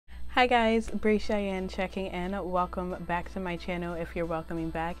Hi guys, Bree Cheyenne checking in. Welcome back to my channel if you're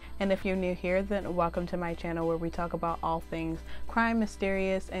welcoming back. And if you're new here, then welcome to my channel where we talk about all things crime,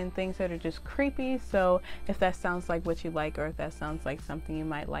 mysterious, and things that are just creepy. So if that sounds like what you like, or if that sounds like something you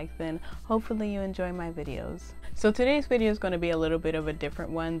might like, then hopefully you enjoy my videos. So today's video is going to be a little bit of a different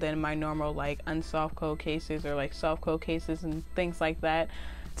one than my normal like unsolved cold cases or like solved cold cases and things like that.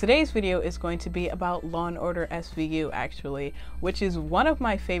 Today's video is going to be about Law & Order SVU actually, which is one of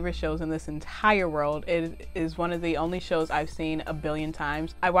my favorite shows in this entire world. It is one of the only shows I've seen a billion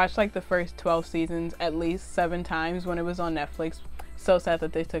times. I watched like the first 12 seasons at least 7 times when it was on Netflix. So sad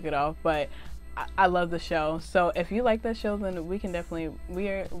that they took it off, but I love the show. So if you like that show, then we can definitely,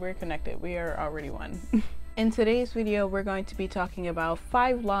 we're connected. We are already one. In today's video, we're going to be talking about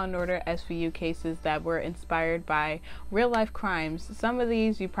 5 Law & Order SVU cases that were inspired by real-life crimes. Some of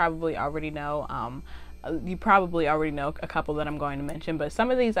these you probably already know. A couple that I'm going to mention, but some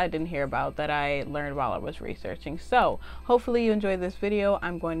of these I didn't hear about that I learned while I was researching. So hopefully you enjoyed this video.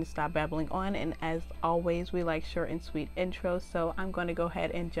 I'm going to stop babbling on, and as always, we like short and sweet intros, so I'm going to go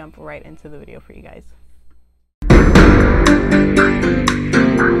ahead and jump right into the video for you guys.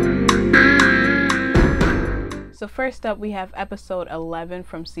 So first up, we have episode 11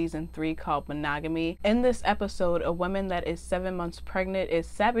 from season 3 called Monogamy. In this episode, a woman that is 7 months pregnant is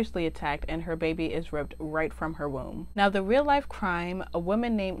savagely attacked and her baby is ripped right from her womb. Now, the real life crime, a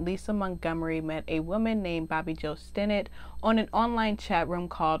woman named Lisa Montgomery met a woman named Bobby Jo Stinnett on an online chat room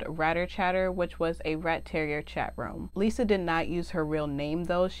called Ratter Chatter, which was a rat terrier chat room. Lisa did not use her real name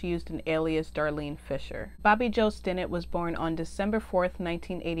though. She used an alias, Darlene Fisher. Bobby Jo Stinnett was born on December 4th,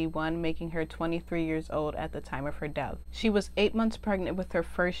 1981, making her 23 years old at the time of her death. She was 8 months pregnant with her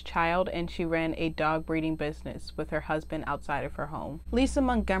first child, and she ran a dog breeding business with her husband outside of her home. Lisa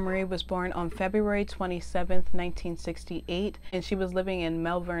Montgomery was born on February 27th, 1968, and she was living in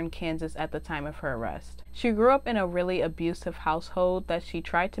Melbourne, Kansas at the time of her arrest. She grew up in a really abusive household that she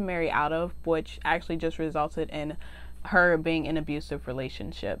tried to marry out of, which actually just resulted in her being in abusive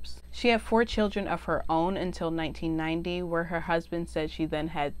relationships. She had 4 children of her own until 1990, where her husband said she then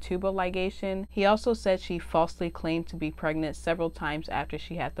had tubal ligation. He also said she falsely claimed to be pregnant several times after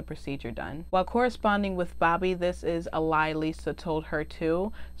she had the procedure done. While corresponding with Bobby, this is a lie Lisa told her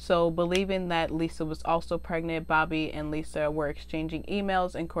too. So believing that Lisa was also pregnant, Bobby and Lisa were exchanging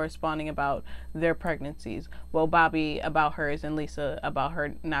emails and corresponding about their pregnancies. Well, Bobby about hers and Lisa about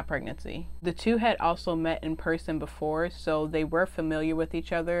her not pregnancy. The two had also met in person before, so they were familiar with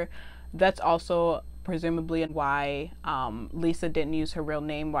each other. That's also presumably why Lisa didn't use her real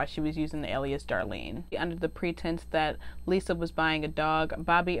name, while she was using the alias Darlene. Under the pretense that Lisa was buying a dog,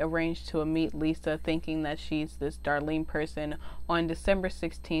 Bobby arranged to meet Lisa thinking that she's this Darlene person on December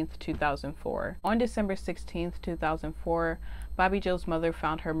 16th, 2004. On December 16th, 2004, Bobby Jo's mother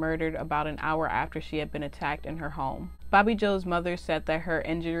found her murdered about an hour after she had been attacked in her home. Bobby Jo's mother said that her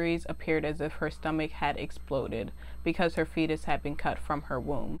injuries appeared as if her stomach had exploded because her fetus had been cut from her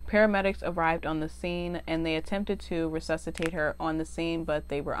womb. Paramedics arrived on the scene and they attempted to resuscitate her on the scene, but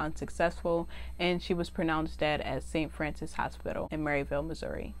they were unsuccessful, and she was pronounced dead at St. Francis Hospital in Maryville,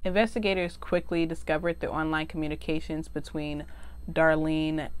 Missouri. Investigators quickly discovered the online communications between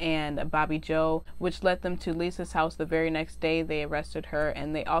Darlene and Bobby Jo, which led them to Lisa's house the very next day. They arrested her,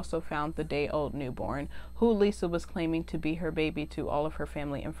 and they also found the day-old newborn, who Lisa was claiming to be her baby to all of her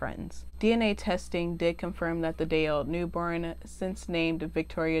family and friends. DNA testing did confirm that the day-old newborn, since named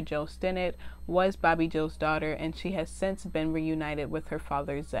Victoria Jo Stinnett, was Bobby Jo's daughter, and she has since been reunited with her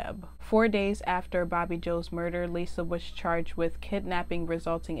father Zeb. 4 days after Bobby Jo's murder, Lisa was charged with kidnapping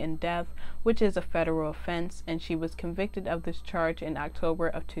resulting in death, which is a federal offense, and she was convicted of this charge in October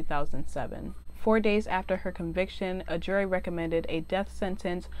of 2007. 4 days after her conviction, a jury recommended a death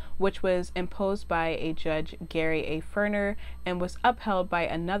sentence, which was imposed by a judge, Gary A. Ferner, and was upheld by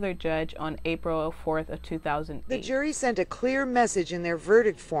another judge on April 4th of 2008. The jury sent a clear message in their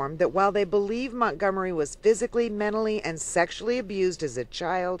verdict form that while they believe Montgomery was physically, mentally, and sexually abused as a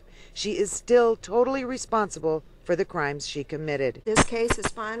child, she is still totally responsible for the crimes she committed. This case has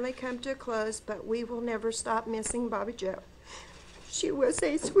finally come to a close, but we will never stop missing Bobby Jo. She was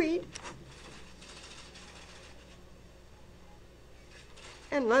a sweet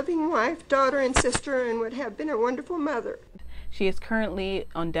and loving wife, daughter, and sister, and would have been a wonderful mother. She is currently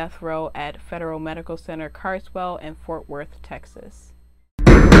on death row at Federal Medical Center Carswell in Fort Worth, Texas.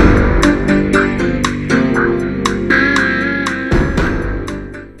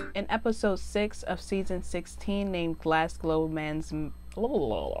 In episode 6 of season 16, named Glass Glow Man's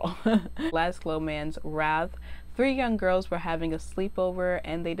Wrath, 3 young girls were having a sleepover,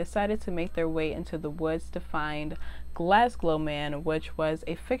 and they decided to make their way into the woods to find Glasgow Man, which was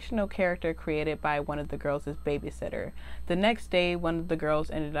a fictional character created by one of the girls' babysitter. The next day, one of the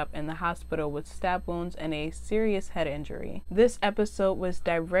girls ended up in the hospital with stab wounds and a serious head injury. This episode was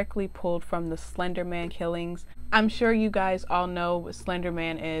directly pulled from the Slender Man killings. I'm sure you guys all know what Slender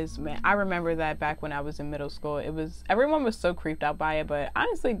Man is. Man, I remember that back when I was in middle school. Everyone was so creeped out by it, but I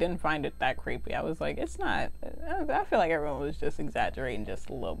honestly didn't find it that creepy. I was like, it's not. I feel like everyone was just exaggerating just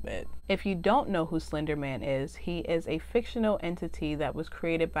a little bit. If you don't know who Slender Man is, he is a fictional entity that was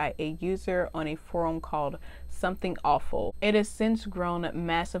created by a user on a forum called Something Awful. It has since grown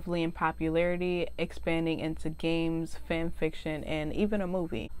massively in popularity, expanding into games, fan fiction, and even a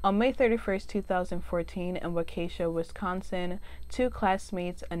movie. On May 31st, 2014, in Waukesha, Wisconsin, two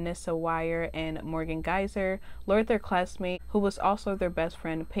classmates, Anissa Weier and Morgan Geyser, lured their classmate, who was also their best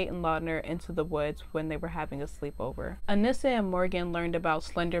friend, Peyton Laudner, into the woods when they were having a sleepover. Anissa and Morgan learned about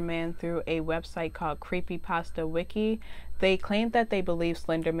Slender Man through a website called Creepypasta Wiki. They claimed that they believed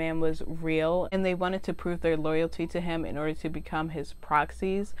Slender Man was real and they wanted to prove their loyalty to him in order to become his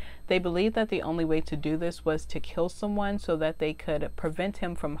proxies. They believed that the only way to do this was to kill someone so that they could prevent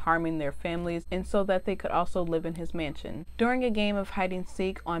him from harming their families and so that they could also live in his mansion. During a game of hide and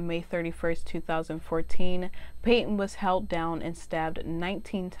seek on May 31st, 2014, Peyton was held down and stabbed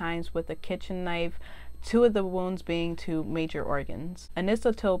 19 times with a kitchen knife, 2 of the wounds being to major organs.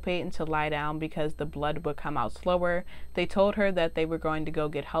 Anissa told Peyton to lie down because the blood would come out slower. They told her that they were going to go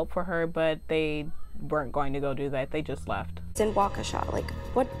get help for her, but they weren't going to go do that. They just left. It's in Waukesha. Like,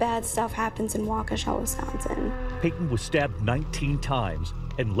 what bad stuff happens in Waukesha, Wisconsin? Peyton was stabbed 19 times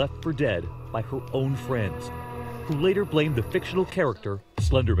and left for dead by her own friends, who later blamed the fictional character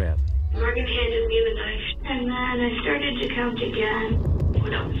Slender Man. Morgan handed me the knife, and then I started to count again.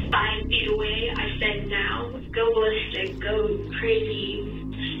 When I was 5 feet away, I said, now, go ballistic, go crazy,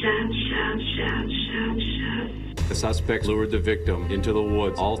 stab, stab, stab, stab, stab. The suspects lured the victim into the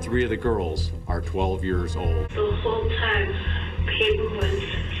woods. All 3 of the girls are 12 years old. The whole time, Peyton was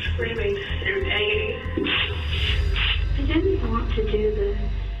screaming in agony. I didn't want to do this.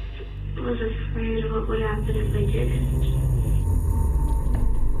 I was afraid of what would happen if I didn't.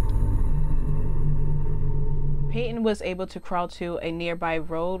 Peyton was able to crawl to a nearby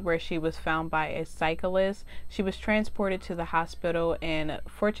road where she was found by a cyclist. She was transported to the hospital and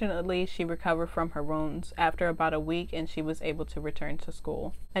fortunately she recovered from her wounds after about a week and she was able to return to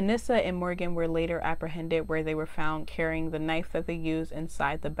school. Anissa and Morgan were later apprehended where they were found carrying the knife that they used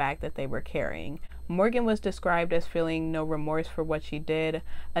inside the bag that they were carrying. Morgan was described as feeling no remorse for what she did.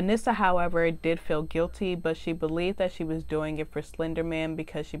 Anissa, however, did feel guilty, but she believed that she was doing it for Slender Man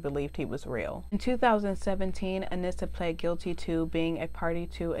because she believed he was real. In 2017, Anissa pled guilty to being a party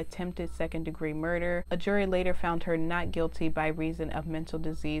to attempted second-degree murder. A jury later found her not guilty by reason of mental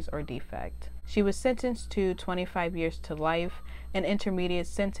disease or defect. She was sentenced to 25 years to life, an intermediate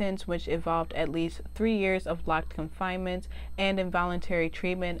sentence which involved at least 3 years of locked confinement and involuntary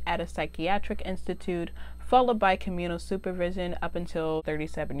treatment at a psychiatric institute, followed by communal supervision up until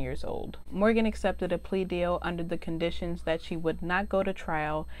 37 years old. Morgan accepted a plea deal under the conditions that she would not go to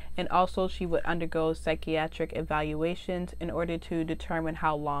trial and also she would undergo psychiatric evaluations in order to determine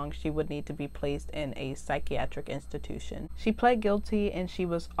how long she would need to be placed in a psychiatric institution. She pled guilty and she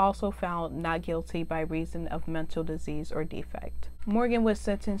was also found not guilty by reason of mental disease or defect. Morgan was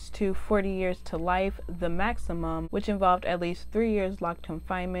sentenced to 40 years to life, the maximum, which involved at least 3 years locked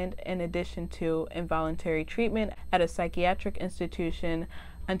confinement in addition to involuntary treatment at a psychiatric institution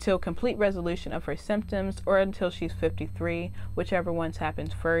until complete resolution of her symptoms or until she's 53, whichever one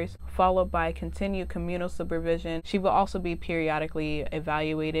happens first, followed by continued communal supervision. She will also be periodically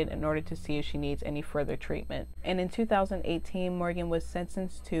evaluated in order to see if she needs any further treatment. And in 2018, Morgan was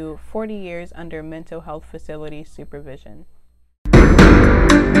sentenced to 40 years under mental health facility supervision.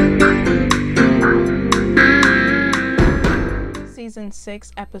 Season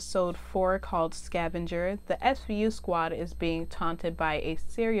 6, Episode 4, called Scavenger, the SVU squad is being taunted by a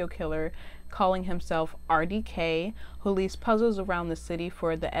serial killer calling himself RDK, who leaves puzzles around the city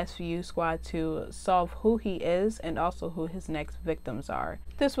for the SVU squad to solve who he is and also who his next victims are.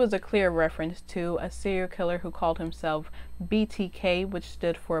 This was a clear reference to a serial killer who called himself BTK, which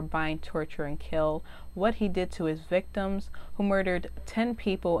stood for Bind, Torture, and Kill, what he did to his victims, who murdered 10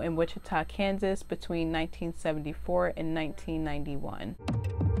 people in Wichita, Kansas between 1974 and 1991.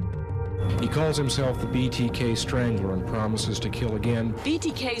 He calls himself the BTK Strangler and promises to kill again.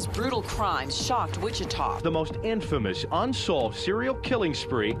 BTK's brutal crimes shocked Wichita. The most infamous unsolved serial killing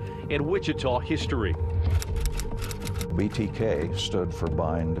spree in Wichita history. BTK stood for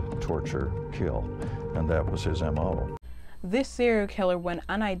Bind, Torture, Kill, and that was his MO. This serial killer went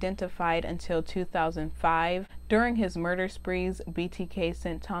unidentified until 2005. During his murder sprees, BTK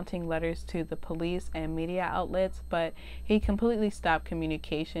sent taunting letters to the police and media outlets, but he completely stopped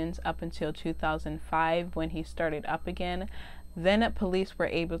communications up until 2005 when he started up again. Then police were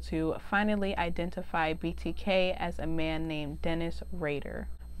able to finally identify BTK as a man named Dennis Rader.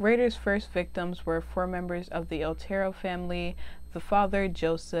 Rader's first victims were 4 members of the Otero family: the father,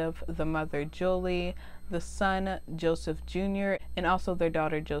 Joseph, the mother, Julie, the son, Joseph Jr., and also their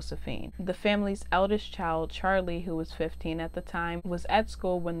daughter, Josephine. The family's eldest child, Charlie, who was 15 at the time, was at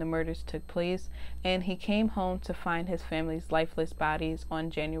school when the murders took place, and he came home to find his family's lifeless bodies on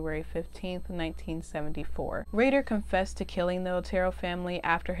January 15, 1974. Rader confessed to killing the Otero family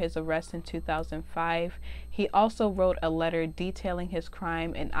after his arrest in 2005. He also wrote a letter detailing his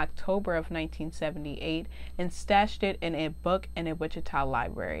crime in October of 1978 and stashed it in a book in a Wichita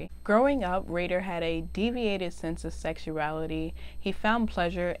library. Growing up, Rader had a deviated sense of sexuality. He found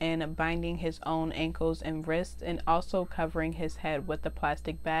pleasure in binding his own ankles and wrists and also covering his head with a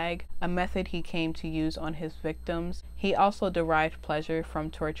plastic bag, a method he came to use on his victims. He also derived pleasure from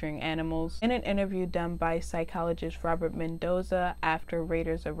torturing animals. In an interview done by psychologist Robert Mendoza after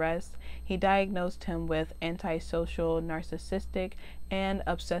Rader's arrest, he diagnosed him with antisocial, narcissistic, and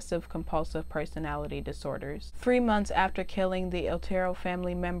obsessive-compulsive personality disorders. 3 months after killing the Otero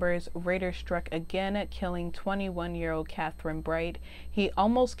family members, Rader struck again, killing 21-year-old Catherine Bright. He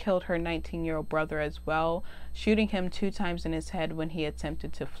almost killed her 19-year-old brother as well, shooting him 2 times in his head when he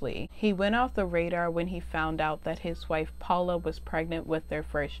attempted to flee. He went off the radar when he found out that his wife Paula was pregnant with their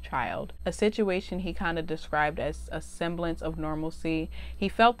first child, a situation he kind of described as a semblance of normalcy. He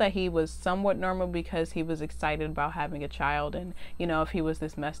felt that he was somewhat normal because he was excited about having a child, and if he was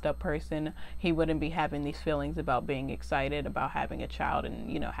this messed up person, he wouldn't be having these feelings about being excited about having a child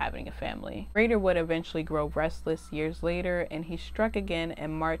and having a family. Rader would eventually grow restless years later, and he struck again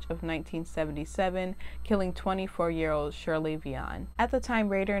in March of 1977, killing 24-year-old Shirley Vian. At the time,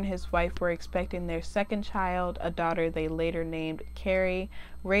 Rader and his wife were expecting their second child, a daughter they later named Carrie.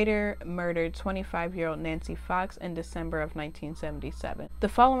 Rader murdered 25-year-old Nancy Fox in December of 1977. The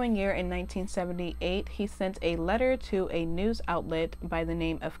following year, in 1978, he sent a letter to a news outlet by the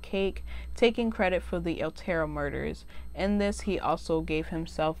name of Cake, taking credit for the Otero murders. In this, he also gave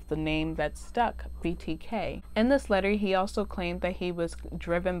himself the name that stuck, BTK. In this letter, he also claimed that he was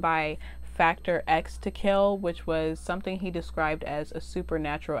driven by Factor X to kill, which was something he described as a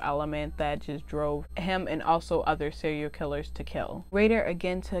supernatural element that just drove him and also other serial killers to kill. Rader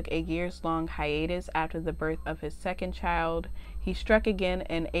again took a years-long hiatus after the birth of his second child. He struck again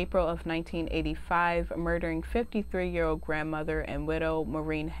in April of 1985, murdering 53-year-old grandmother and widow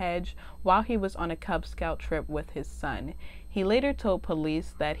Maureen Hedge while he was on a Cub Scout trip with his son. He later told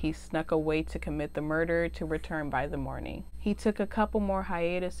police that he snuck away to commit the murder to return by the morning. He took a couple more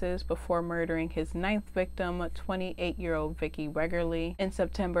hiatuses before murdering his 9th victim, 28-year-old Vicki Wegerle, in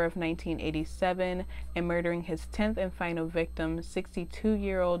September of 1987, and murdering his 10th and final victim,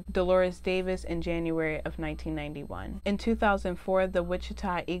 62-year-old Dolores Davis, in January of 1991. In 2004, the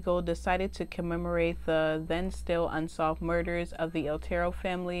Wichita Eagle decided to commemorate the then still unsolved murders of the Otero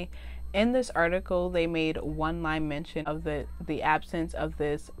family. In this article, they made one-line mention of the absence of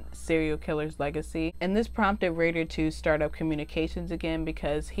this serial killer's legacy, and this prompted Rader to start up communications again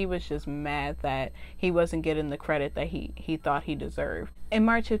because he was just mad that he wasn't getting the credit that he thought he deserved. In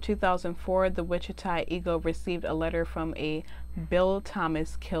March of 2004, the Wichita Eagle received a letter from a Bill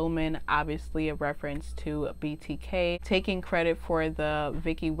Thomas Killman, obviously a reference to BTK, taking credit for the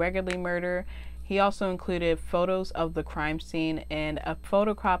Vicki Wegerle murder. He also included photos of the crime scene and a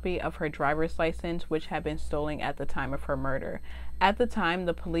photocopy of her driver's license, which had been stolen at the time of her murder. At the time,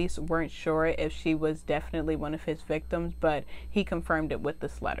 the police weren't sure if she was definitely one of his victims, but he confirmed it with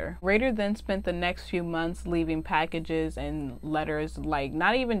this letter. Rader then spent the next few months leaving packages and letters, like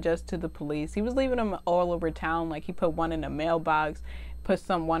not even just to the police. He was leaving them all over town. Like he put one in a mailbox, put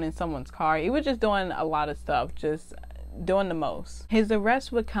one in someone's car. He was just doing a lot of stuff, just doing the most. His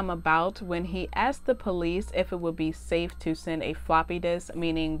arrest would come about when he asked the police if it would be safe to send a floppy disk,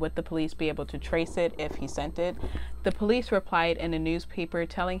 meaning would the police be able to trace it if he sent it. The police replied in a newspaper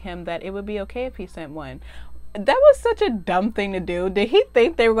telling him that it would be okay if he sent one. That was such a dumb thing to do. Did he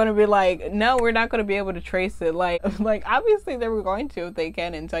think they were going to be like, no, we're not going to be able to trace it? Like obviously they were going to if they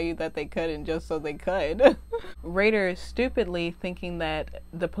can, and tell you that they couldn't just so they could. Rader, stupidly thinking that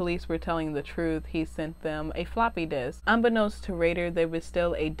the police were telling the truth, he sent them a floppy disk. Unbeknownst to Rader, there was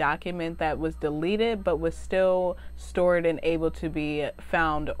still a document that was deleted but was still stored and able to be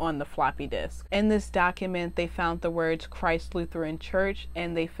found on the floppy disk. In this document, they found the words Christ Lutheran Church,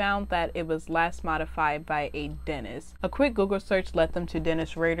 and they found that it was last modified by a a dentist. A quick Google search led them to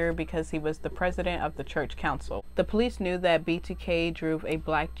Dennis Rader because he was the president of the church council. The police knew that BTK drove a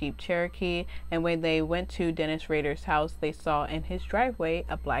black Jeep Cherokee, and when they went to Dennis Rader's house, they saw in his driveway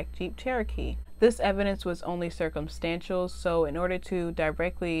a black Jeep Cherokee. This evidence was only circumstantial, so in order to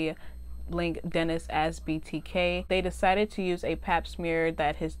directly link Dennis as BTK, they decided to use a pap smear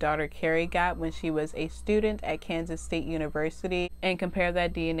that his daughter Carrie got when she was a student at Kansas State University and compare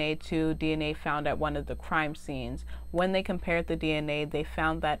that DNA to DNA found at one of the crime scenes. When they compared the DNA, they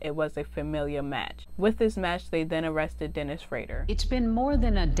found that it was a familiar match. With this match, they then arrested Dennis Rader. It's been more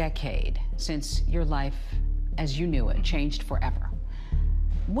than a decade since your life, as you knew it, changed forever.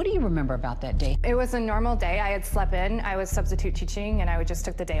 What do you remember about that day? It was a normal day. I had slept in. I was substitute teaching, and I just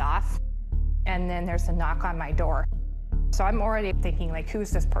took the day off. And then there's a knock on my door. So I'm already thinking, like, who's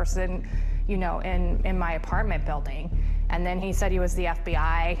this person, you know, in my apartment building? And then he said he was the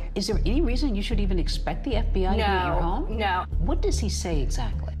FBI. Is there any reason you should even expect the FBI to be at your home? No. What does he say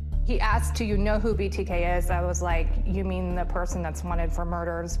exactly? He asked, do you know who BTK is? I was like, you mean the person that's wanted for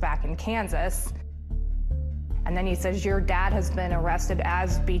murders back in Kansas? And then he says, your dad has been arrested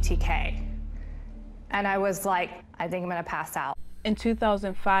as BTK. And I was like, I think I'm gonna pass out. In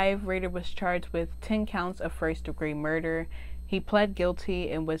 2005, Rader was charged with 10 counts of first-degree murder. He pled guilty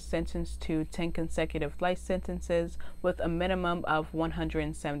and was sentenced to 10 consecutive life sentences with a minimum of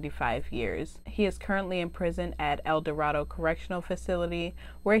 175 years. He is currently in prison at El Dorado Correctional Facility,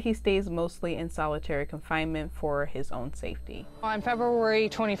 where he stays mostly in solitary confinement for his own safety. On February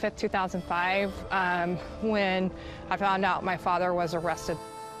 25th, 2005, when I found out my father was arrested,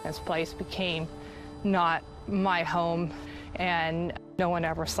 this place became not my home, and no one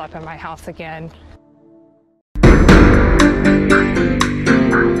ever slept in my house again.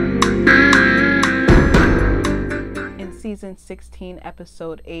 In season 16,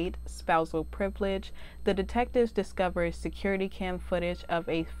 episode 8, Spousal Privilege, the detectives discover security cam footage of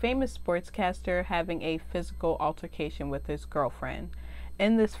a famous sportscaster having a physical altercation with his girlfriend.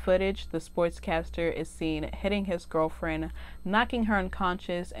 In this footage, the sportscaster is seen hitting his girlfriend, knocking her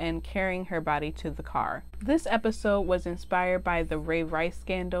unconscious, and carrying her body to the car. This episode was inspired by the Ray Rice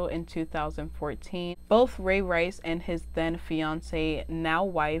scandal in 2014. Both Ray Rice and his then fiancée, now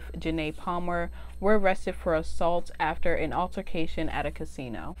wife, Janae Palmer, were arrested for assault after an altercation at a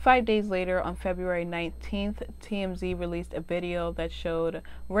casino. 5 days later, on February 19th, TMZ released a video that showed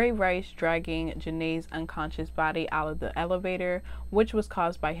Ray Rice dragging Janae's unconscious body out of the elevator, which was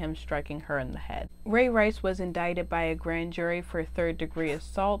caused by him striking her in the head. Ray Rice was indicted by a grand jury for third-degree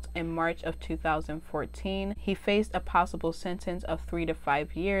assault in March of 2014. He faced a possible sentence of 3 to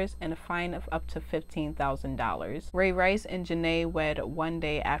 5 years and a fine of up to $15,000. Ray Rice and Janae wed 1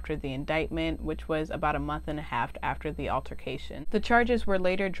 day after the indictment, which was about a month and a half after the altercation. The charges were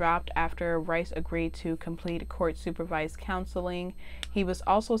later dropped after Rice agreed to complete court-supervised counseling. He was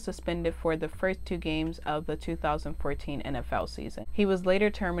also suspended for the first 2 games of the 2014 NFL season. He was later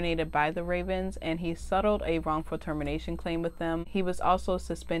terminated by the Ravens, and he settled a wrongful termination claim with them. He was also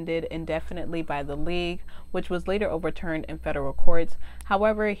suspended indefinitely by the league, which was later overturned in federal courts.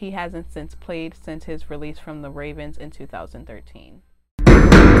 However, he hasn't since played since his release from the Ravens in 2013.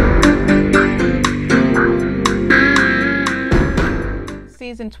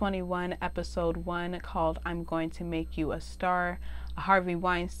 Season 21, Episode 1, called I'm Going to Make You a Star, a Harvey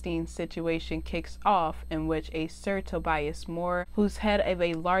Weinstein situation kicks off, in which a Sir Tobias Moore, who's head of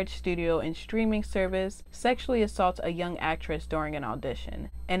a large studio and streaming service, sexually assaults a young actress during an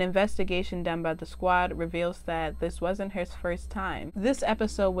audition. An investigation done by the squad reveals that this wasn't his first time. This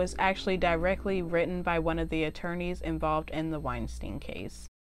episode was actually directly written by one of the attorneys involved in the Weinstein case.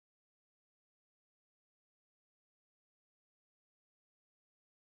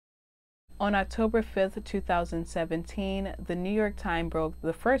 On October 5th, 2017, the New York Times broke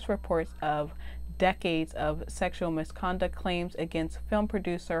the first reports of decades of sexual misconduct claims against film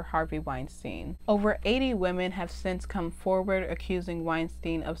producer Harvey Weinstein. Over 80 women have since come forward accusing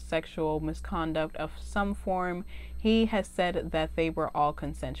Weinstein of sexual misconduct of some form. He has said that they were all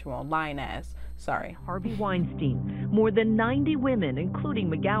consensual. Harvey Weinstein. More than 90 women,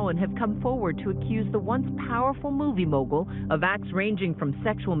 including McGowan, have come forward to accuse the once powerful movie mogul of acts ranging from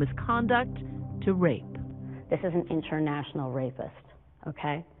sexual misconduct to rape. This is an international rapist,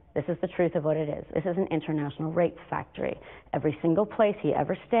 okay? This is the truth of what it is. This is an international rape factory. Every single place he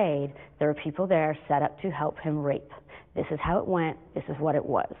ever stayed, there were people there set up to help him rape. This is how it went. This is what it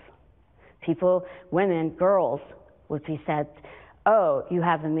was. People, women, girls would be said, oh, you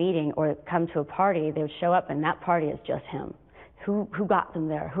have a meeting or come to a party. They would show up and that party is just him. Who got them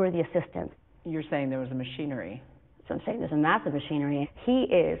there? Who are the assistants? You're saying there was a machinery. So I'm saying there's a massive machinery. He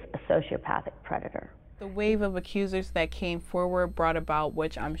is a sociopathic predator. The wave of accusers that came forward brought about,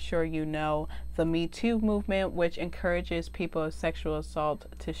 which I'm sure you know, the Me Too movement, which encourages people of sexual assault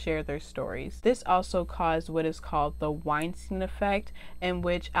to share their stories. This also caused what is called the Weinstein effect, in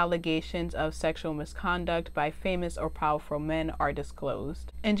which allegations of sexual misconduct by famous or powerful men are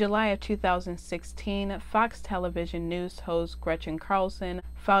disclosed. In July of 2016, Fox television news host Gretchen Carlson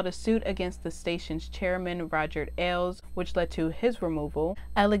filed a suit against the station's chairman, Roger Ailes, which led to his removal.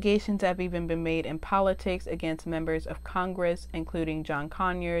 Allegations have even been made in politics against members of Congress, including John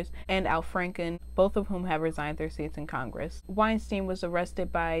Conyers and Al Franken, both of whom have resigned their seats in Congress. Weinstein was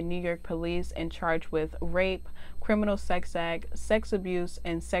arrested by New York police and charged with rape, criminal sex act, sex abuse,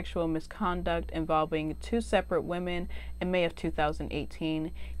 and sexual misconduct involving 2 separate women in May of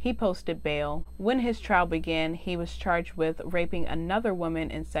 2018. He posted bail. When his trial began, he was charged with raping another woman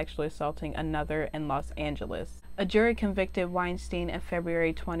and sexually assaulting another in Los Angeles. A jury convicted Weinstein in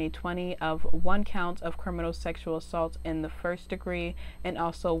February 2020 of 1 count of criminal sexual assault in the 1st degree and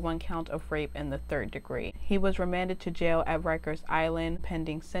also 1 count of rape in the 3rd degree. He was remanded to jail at Rikers Island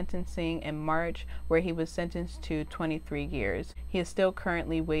pending sentencing in March, where he was sentenced to 23 years. He is still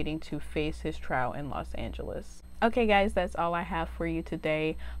currently waiting to face his trial in Los Angeles. Okay guys, that's all I have for you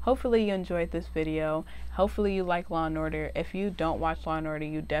today. Hopefully you enjoyed this video. Hopefully you like Law & Order. If you don't watch Law & Order,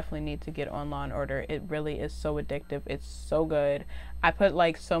 you definitely need to get on Law & Order. It really is so addictive. It's so good. I put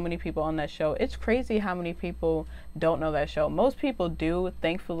like so many people on that show. It's crazy how many people don't know that show. Most people do.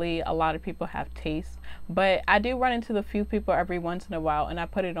 Thankfully, a lot of people have taste. But I do run into the few people every once in a while, and I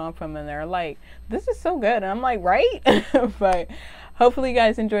put it on from them, and they're like, this is so good. And I'm like, right? But hopefully you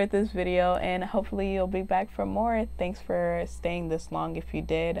guys enjoyed this video, and hopefully you'll be back for more. Thanks for staying this long if you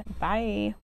did. Bye.